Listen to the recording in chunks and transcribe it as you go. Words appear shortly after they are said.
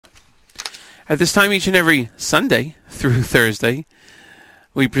At this time, each and every Sunday through Thursday,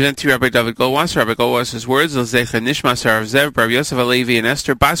 we present to you Rabbi David Goldwasser. Rabbi Goldwasser's words, L'zecha Nishmas Harav Zev, Rabbi Yosef Alevi, and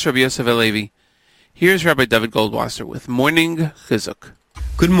Esther Bas Rabbi Yosef Alevi. Here's Rabbi David Goldwasser with Morning Chizuk.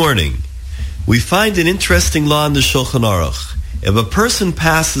 Good morning. We find an interesting law in the Shulchan Aruch. If a person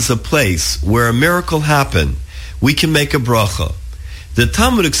passes a place where a miracle happened, we can make a bracha. The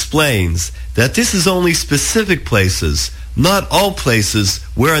Talmud explains that this is only specific places, not all places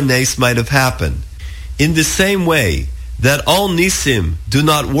where a nes might have happened. In the same way that all nisim do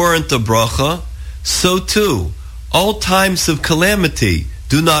not warrant a bracha, so too, all times of calamity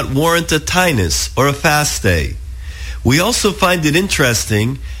do not warrant a tainus or a fast day. We also find it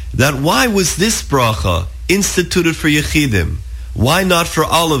interesting that why was this bracha instituted for Yechidim? Why not for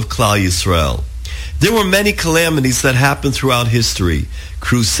all of Klal Yisrael? There were many calamities that happened throughout history.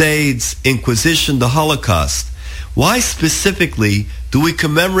 Crusades, Inquisition, the Holocaust. Why specifically do we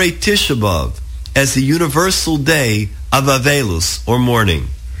commemorate Tisha B'Av as a universal day of Avelus, or mourning?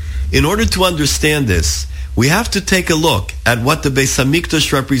 In order to understand this, we have to take a look at what the Beis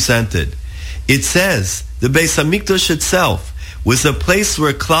HaMikdash represented. It says the Beis HaMikdash itself was a place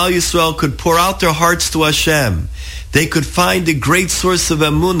where Klal Yisrael could pour out their hearts to Hashem. They could find a great source of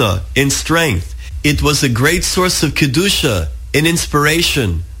emunah in strength. It was a great source of kedusha and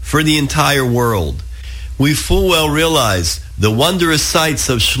inspiration for the entire world. We full well realize the wondrous sights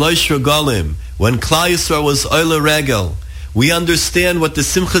of Shlosh Regalim when Klal Yisrael was Oile Regel. We understand what the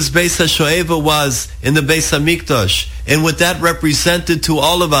Simchas Beis HaShoeva was in the Beis HaMikdash and what that represented to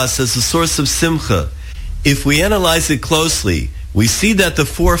all of us as a source of simcha. If we analyze it closely, we see that the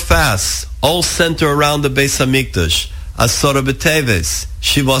four fasts all center around the Beis HaMikdash: Asara B'Teves,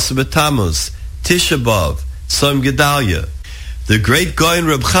 Shivasa B'Tammuz, Tisha B'Av, Tzom Gedalia. The great Goyen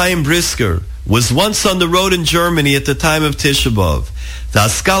Reb Chaim Brisker was once on the road in Germany at the time of Tisha B'Av. The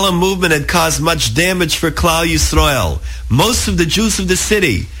Haskalah movement had caused much damage for Klal Yisrael. Most of the Jews of the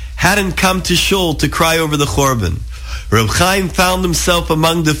city hadn't come to Shul to cry over the Chorban. Reb Chaim found himself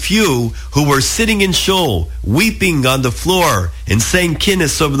among the few who were sitting in Shul, weeping on the floor and saying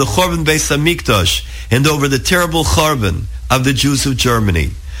kinnis over the Chorban Beis HaMikdash and over the terrible Chorban of the Jews of Germany.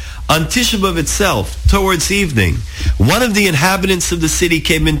 On Tisha B'Av itself, towards evening, one of the inhabitants of the city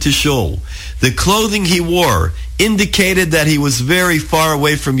came into Shul. The clothing he wore indicated that he was very far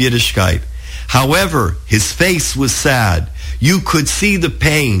away from Yiddishkeit. However, his face was sad. You could see the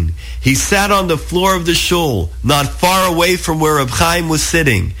pain. He sat on the floor of the shul, not far away from where Reb Chaim was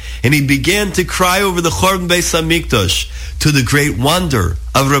sitting, and he began to cry over the Chorban Beis HaMikdash, to the great wonder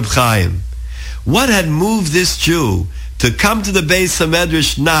of Reb Chaim. What had moved this Jew to come to the Beis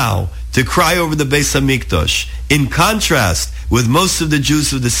HaMedrash now to cry over the Beis HaMikdash, in contrast with most of the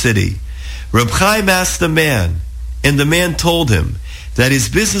Jews of the city? Reb Chaim asked the man, and the man told him that his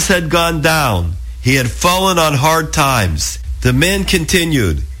business had gone down. He had fallen on hard times. The man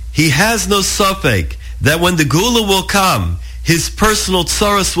continued, he has no safek that when the Geula will come, his personal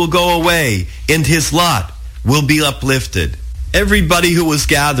tsaros will go away and his lot will be uplifted. Everybody who was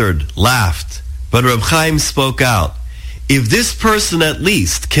gathered laughed, but Reb Chaim spoke out. If this person at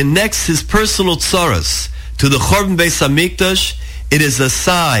least connects his personal tsaros to the Chorban Beis HaMikdash, it is a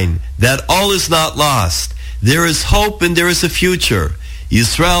sign that all is not lost. There is hope and there is a future.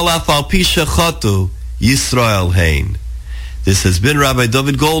 Yisrael af al pi shechatu, Yisrael hein. This has been Rabbi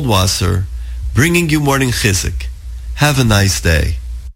David Goldwasser, bringing you Morning Chizuk. Have a nice day.